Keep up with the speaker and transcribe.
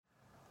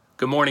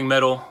Good morning,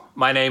 Middle.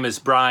 My name is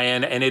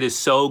Brian, and it is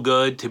so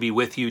good to be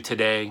with you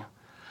today.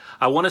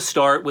 I want to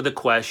start with a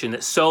question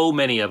that so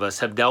many of us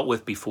have dealt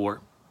with before.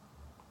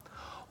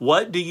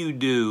 What do you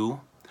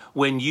do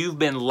when you've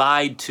been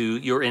lied to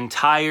your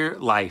entire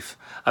life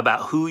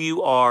about who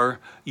you are,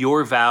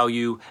 your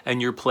value,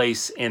 and your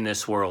place in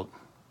this world?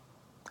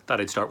 I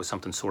thought I'd start with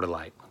something sort of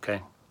light,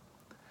 okay?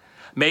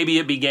 Maybe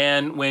it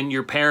began when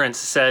your parents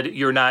said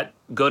you're not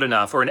good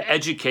enough, or an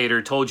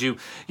educator told you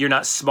you're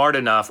not smart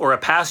enough, or a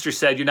pastor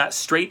said you're not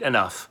straight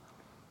enough.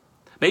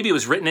 Maybe it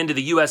was written into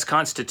the U.S.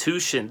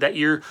 Constitution that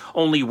you're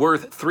only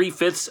worth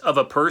 3/5 of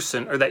a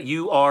person, or that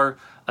you are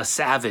a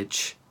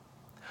savage.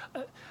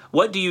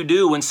 What do you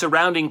do when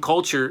surrounding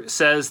culture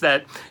says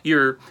that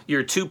you're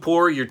too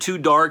poor, you're too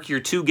dark, you're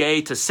too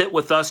gay to sit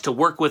with us, to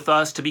work with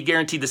us, to be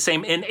guaranteed the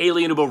same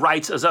inalienable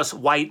rights as us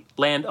white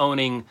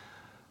land-owning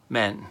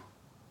men?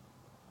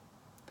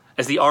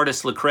 As the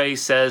artist Lecrae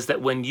says,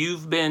 that when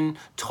you've been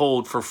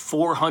told for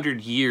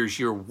 400 years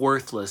you're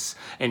worthless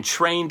and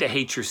trained to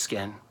hate your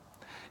skin,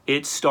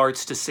 it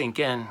starts to sink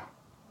in.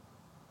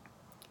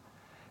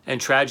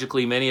 And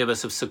tragically, many of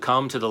us have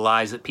succumbed to the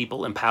lies that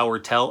people in power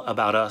tell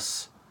about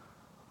us.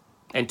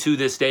 And to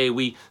this day,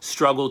 we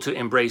struggle to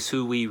embrace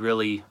who we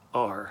really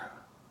are.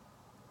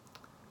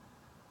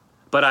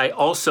 But I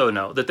also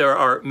know that there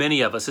are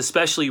many of us,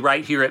 especially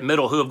right here at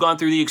Middle, who have gone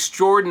through the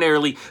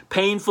extraordinarily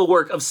painful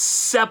work of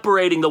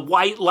separating the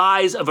white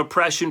lies of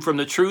oppression from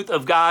the truth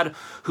of God,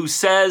 who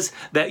says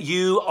that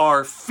you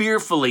are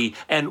fearfully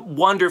and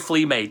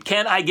wonderfully made.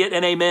 Can I get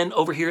an amen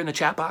over here in the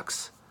chat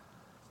box?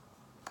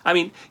 I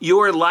mean,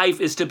 your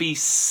life is to be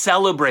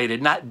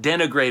celebrated, not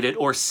denigrated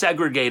or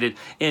segregated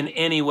in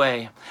any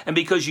way. And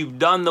because you've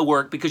done the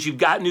work, because you've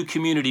got new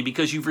community,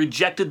 because you've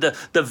rejected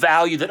the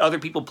value that other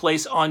people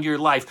place on your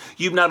life,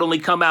 you've not only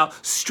come out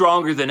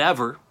stronger than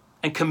ever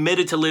and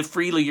committed to live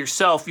freely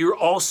yourself, you're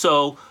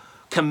also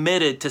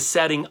committed to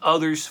setting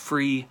others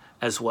free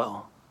as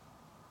well.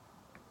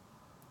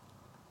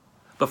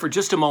 But for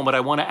just a moment,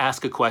 I want to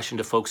ask a question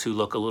to folks who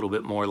look a little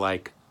bit more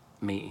like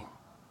me.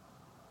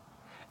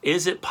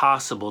 Is it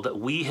possible that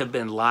we have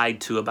been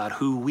lied to about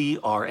who we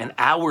are and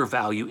our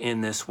value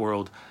in this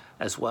world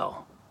as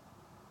well?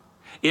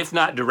 If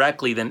not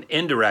directly, then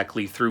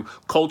indirectly through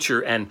culture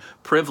and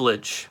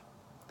privilege.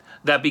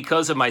 That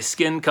because of my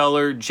skin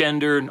color,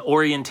 gender, and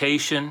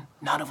orientation,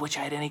 none of which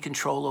I had any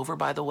control over,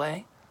 by the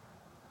way,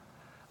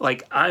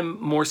 like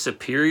I'm more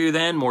superior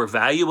than, more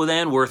valuable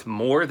than, worth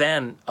more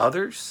than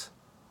others?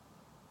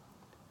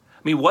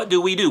 I mean, what do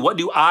we do? What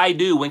do I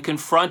do when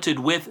confronted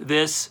with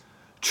this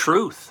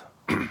truth?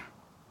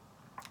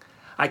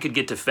 I could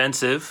get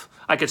defensive.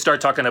 I could start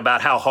talking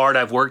about how hard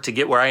I've worked to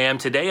get where I am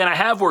today, and I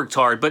have worked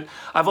hard, but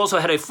I've also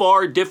had a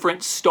far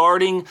different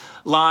starting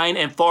line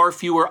and far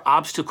fewer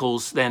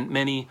obstacles than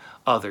many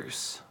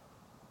others.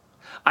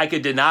 I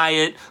could deny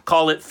it,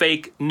 call it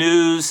fake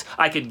news.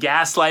 I could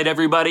gaslight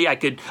everybody. I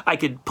could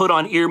put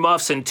on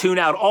earmuffs and tune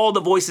out all the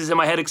voices in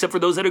my head except for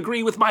those that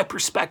agree with my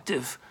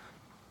perspective.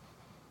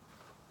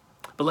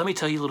 But let me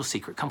tell you a little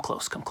secret. Come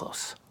close, come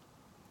close.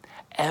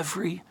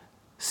 Every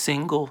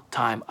single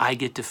time I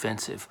get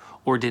defensive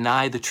or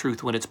deny the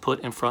truth when it's put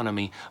in front of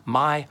me,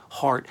 my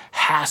heart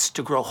has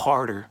to grow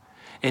harder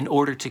in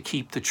order to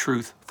keep the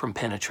truth from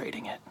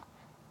penetrating it.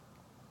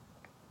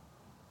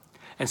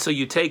 And so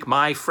you take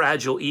my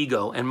fragile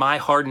ego and my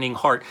hardening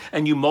heart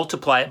and you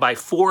multiply it by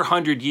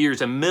 400 years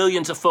and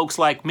millions of folks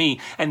like me,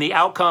 and the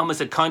outcome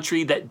is a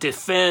country that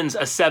defends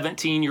a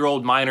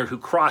 17-year-old minor who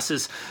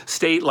crosses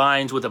state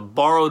lines with a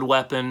borrowed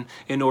weapon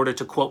in order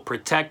to, quote,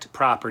 protect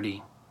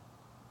property,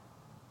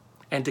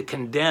 and to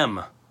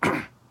condemn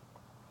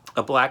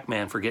a black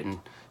man for getting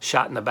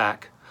shot in the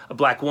back, a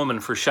black woman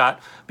for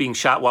being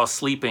shot while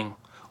sleeping,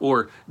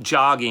 or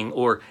jogging,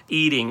 or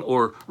eating,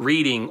 or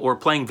reading, or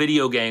playing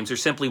video games, or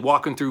simply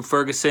walking through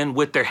Ferguson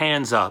with their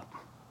hands up.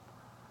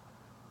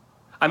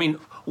 I mean,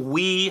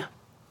 we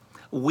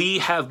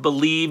have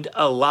believed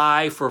a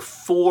lie for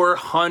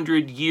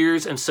 400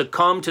 years and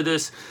succumbed to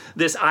this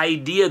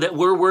idea that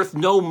we're worth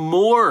no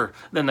more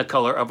than the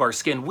color of our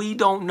skin. We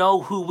don't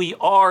know who we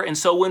are. And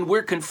so when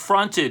we're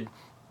confronted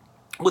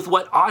with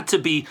what ought to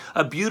be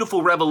a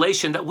beautiful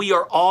revelation that we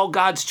are all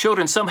God's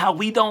children, somehow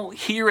we don't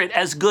hear it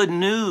as good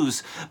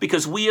news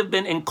because we have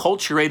been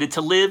enculturated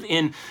to live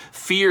in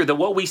fear that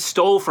what we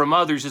stole from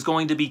others is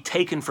going to be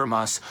taken from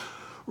us,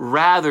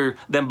 rather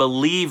than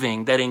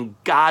believing that in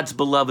God's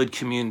beloved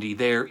community,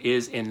 there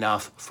is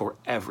enough for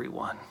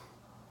everyone.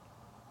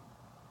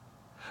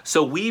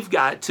 So we've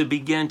got to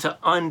begin to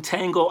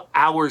untangle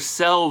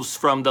ourselves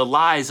from the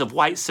lies of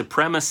white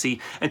supremacy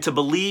and to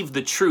believe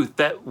the truth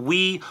that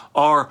we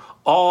are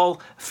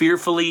all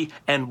fearfully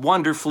and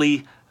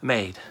wonderfully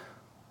made.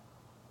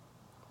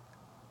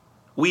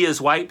 We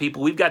as white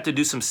people, we've got to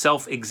do some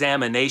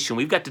self-examination.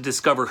 We've got to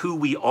discover who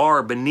we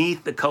are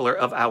beneath the color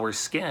of our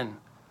skin.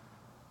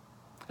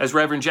 As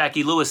Reverend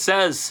Jackie Lewis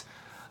says,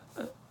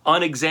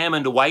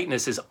 unexamined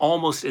whiteness is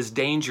almost as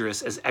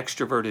dangerous as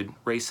extroverted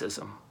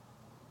racism.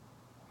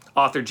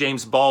 Author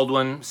James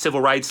Baldwin, civil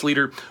rights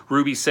leader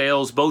Ruby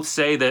Sales both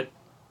say that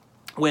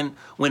When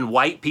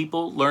white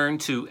people learn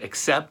to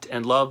accept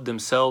and love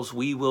themselves,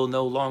 we will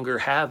no longer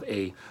have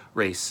a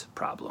race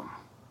problem.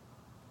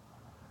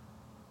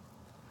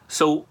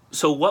 So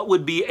what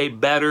would be a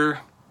better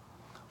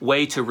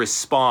way to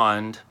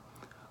respond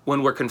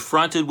when we're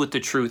confronted with the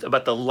truth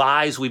about the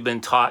lies we've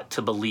been taught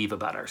to believe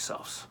about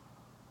ourselves?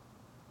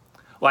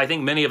 Well, I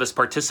think many of us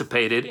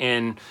participated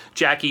in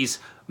Jackie's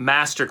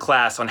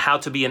masterclass on how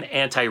to be an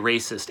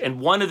anti-racist. And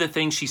one of the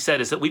things she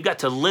said is that we've got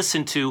to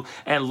listen to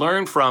and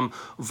learn from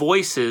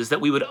voices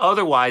that we would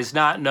otherwise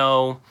not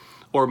know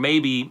or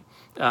maybe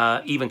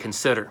even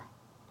consider.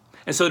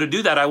 And so to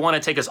do that, I want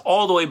to take us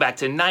all the way back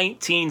to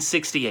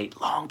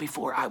 1968, long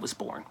before I was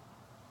born.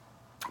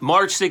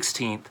 March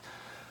 16th,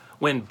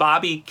 when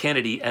Bobby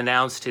Kennedy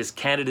announced his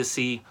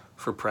candidacy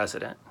for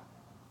president.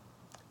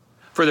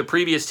 For the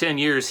previous 10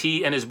 years,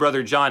 he and his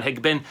brother John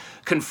had been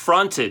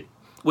confronted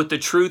with the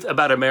truth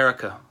about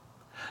America.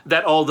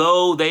 That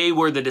although they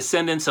were the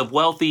descendants of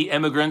wealthy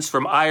immigrants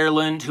from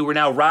Ireland who were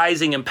now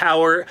rising in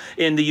power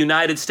in the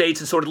United States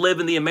and sort of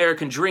living the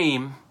American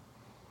dream,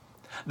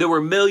 there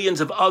were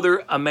millions of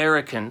other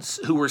Americans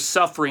who were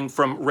suffering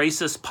from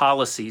racist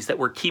policies that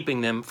were keeping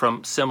them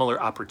from similar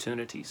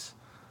opportunities.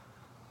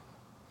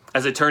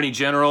 As Attorney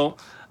General,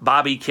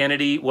 Bobby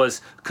Kennedy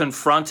was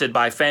confronted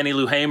by Fannie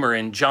Lou Hamer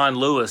and John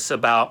Lewis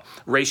about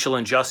racial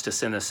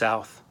injustice in the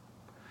South.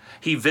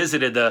 He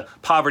visited the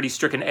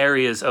poverty-stricken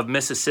areas of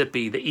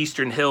Mississippi, the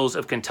eastern hills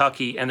of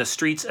Kentucky, and the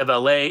streets of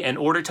LA in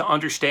order to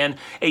understand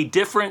a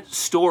different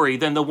story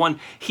than the one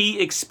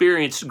he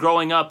experienced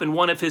growing up in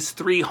one of his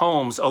 3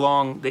 homes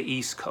along the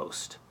East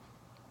Coast.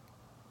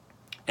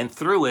 And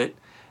through it,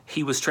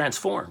 he was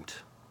transformed.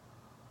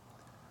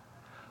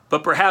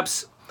 But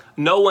perhaps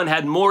no one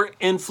had more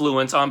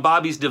influence on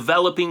Bobby's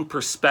developing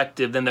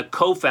perspective than the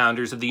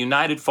co-founders of the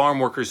United Farm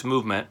Workers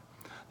Movement,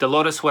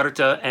 Dolores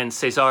Huerta and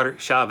Cesar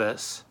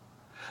Chavez.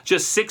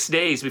 Just 6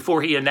 days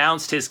before he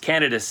announced his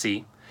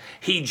candidacy,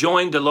 he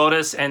joined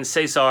Dolores and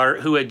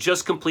Cesar, who had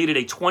just completed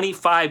a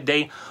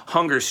 25-day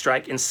hunger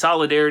strike in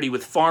solidarity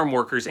with farm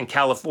workers in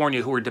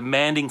California who were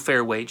demanding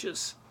fair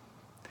wages.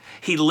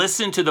 He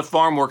listened to the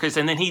farm workers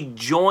and then he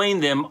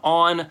joined them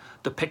on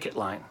the picket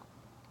line.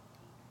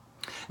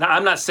 Now,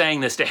 I'm not saying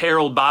this to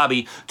herald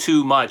Bobby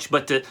too much,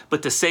 but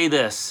to say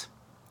this,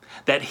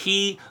 that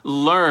he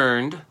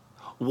learned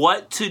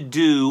what to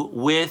do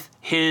with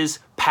his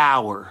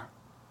power.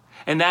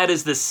 And that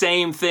is the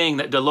same thing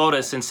that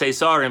Dolores and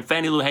Cesar and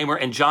Fannie Lou Hamer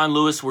and John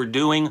Lewis were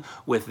doing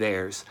with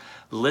theirs.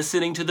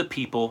 Listening to the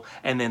people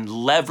and then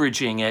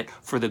leveraging it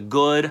for the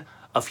good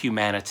of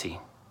humanity.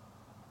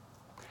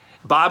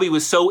 Bobby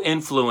was so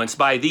influenced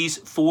by these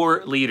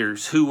 4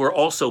 leaders who were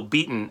also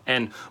beaten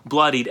and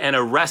bloodied and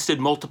arrested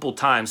multiple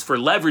times for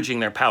leveraging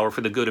their power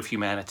for the good of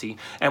humanity.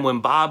 And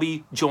when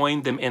Bobby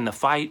joined them in the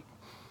fight,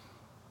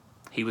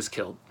 he was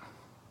killed.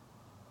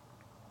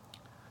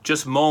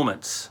 Just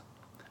moments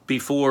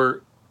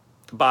before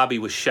Bobby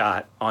was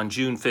shot on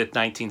June 5th,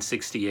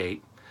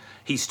 1968,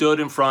 he stood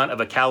in front of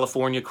a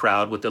California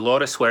crowd with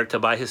Dolores Huerta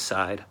by his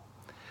side,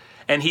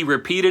 and he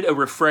repeated a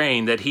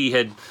refrain that he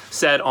had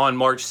said on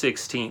March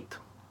 16th.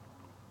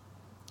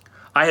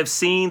 I have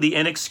seen the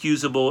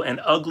inexcusable and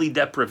ugly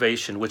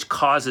deprivation which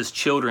causes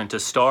children to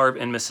starve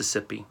in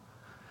Mississippi,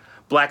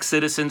 black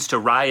citizens to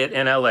riot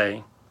in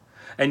LA,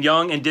 and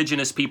young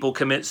indigenous people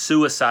commit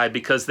suicide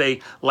because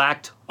they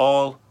lacked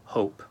all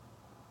hope.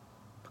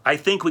 I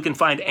think we can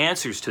find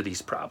answers to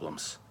these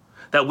problems,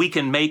 that we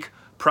can make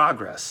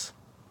progress.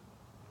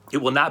 It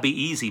will not be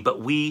easy,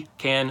 but we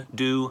can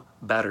do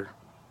better.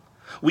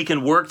 We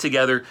can work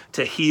together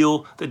to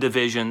heal the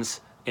divisions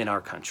in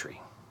our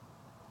country.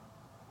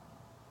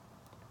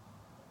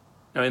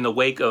 Now, in the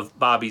wake of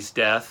Bobby's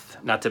death,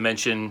 not to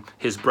mention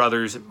his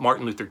brothers,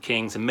 Martin Luther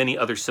King's, and many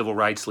other civil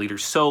rights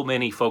leaders, so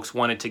many folks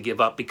wanted to give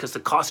up because the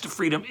cost of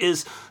freedom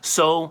is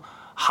so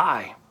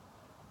high.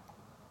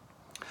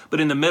 But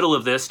in the middle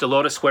of this,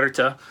 Dolores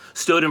Huerta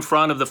stood in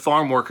front of the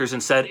farm workers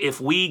and said, if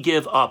we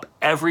give up,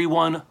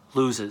 everyone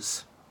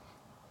loses.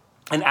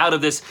 And out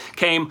of this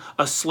came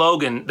a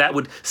slogan that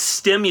would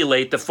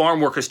stimulate the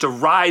farm workers to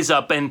rise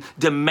up and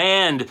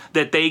demand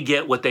that they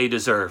get what they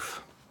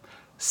deserve.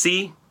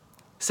 Sí,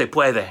 se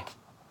puede.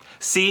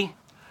 Sí,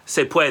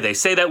 se puede.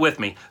 Say that with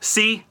me.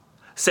 Sí,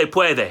 se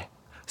puede.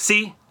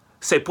 Sí,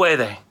 se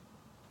puede.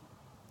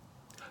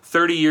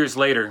 30 years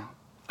later,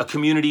 a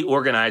community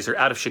organizer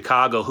out of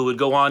Chicago who would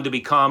go on to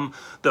become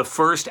the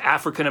first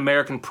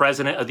African-American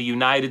president of the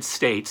United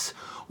States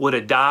would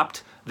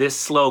adopt this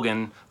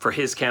slogan for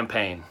his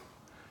campaign.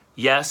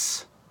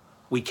 Yes,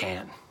 we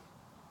can.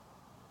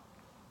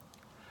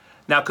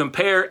 Now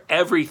compare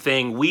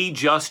everything we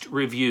just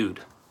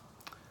reviewed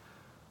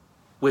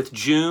with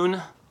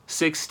June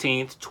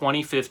 16th,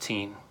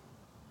 2015.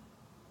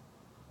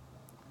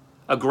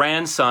 A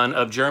grandson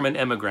of German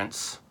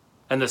immigrants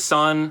and the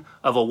son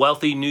of a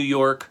wealthy New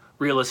York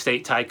real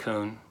estate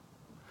tycoon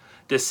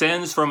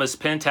descends from his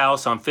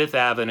penthouse on Fifth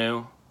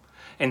Avenue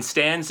and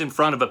stands in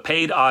front of a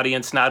paid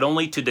audience not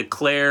only to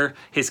declare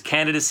his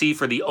candidacy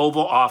for the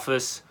Oval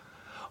Office,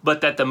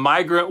 but that the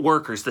migrant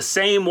workers, the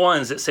same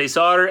ones that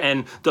Cesar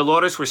and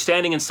Dolores were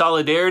standing in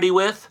solidarity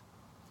with,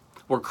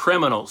 were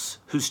criminals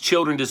whose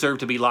children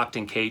deserved to be locked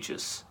in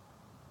cages.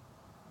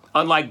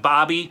 Unlike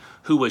Bobby,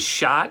 who was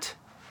shot,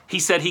 he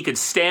said he could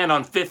stand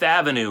on Fifth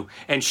Avenue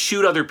and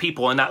shoot other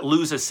people and not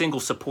lose a single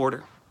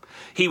supporter.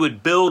 He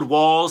would build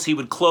walls, he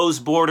would close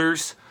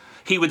borders,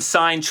 he would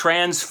sign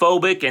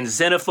transphobic and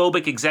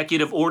xenophobic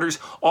executive orders,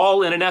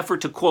 all in an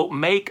effort to, quote,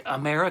 make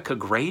America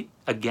great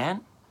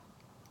again.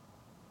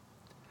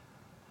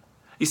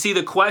 You see,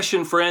 the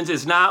question, friends,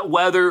 is not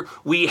whether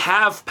we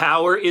have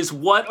power, is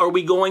what are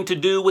we going to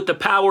do with the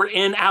power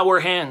in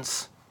our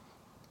hands?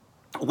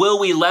 Will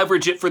we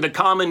leverage it for the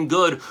common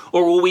good,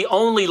 or will we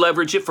only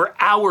leverage it for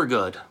our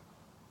good?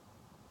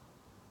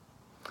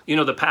 You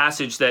know, the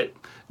passage that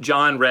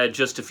John read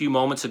just a few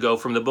moments ago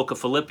from the book of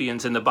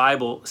Philippians in the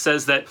Bible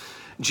says that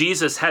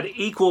Jesus had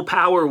equal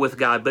power with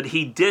God, but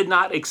he did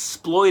not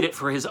exploit it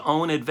for his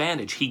own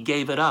advantage. He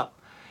gave it up.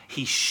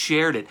 He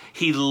shared it.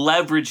 He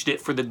leveraged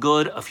it for the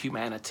good of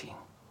humanity.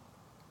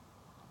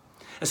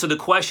 And so the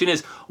question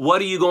is,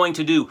 what are you going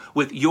to do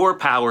with your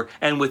power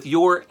and with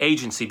your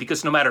agency?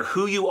 Because no matter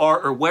who you are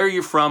or where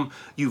you're from,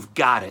 you've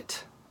got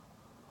it.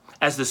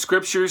 As the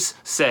scriptures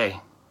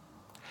say,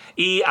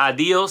 y a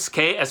Dios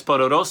que es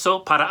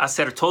poderoso para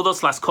hacer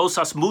todas las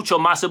cosas mucho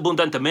más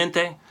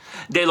abundantemente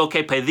de lo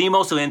que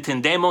pedimos o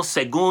entendemos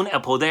según el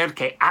poder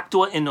que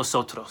actúa en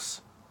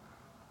nosotros.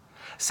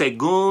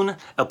 Según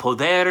el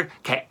poder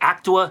que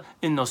actúa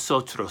en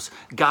nosotros.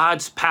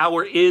 God's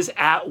power is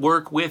at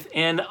work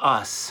within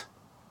us.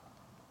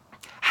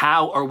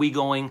 How are we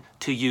going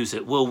to use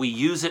it? Will we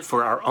use it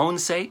for our own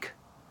sake?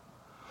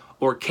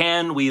 Or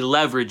can we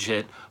leverage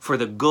it for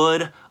the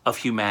good of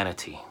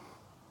humanity?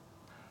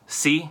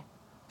 Sí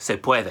se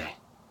puede.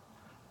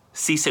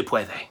 Sí se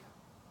puede.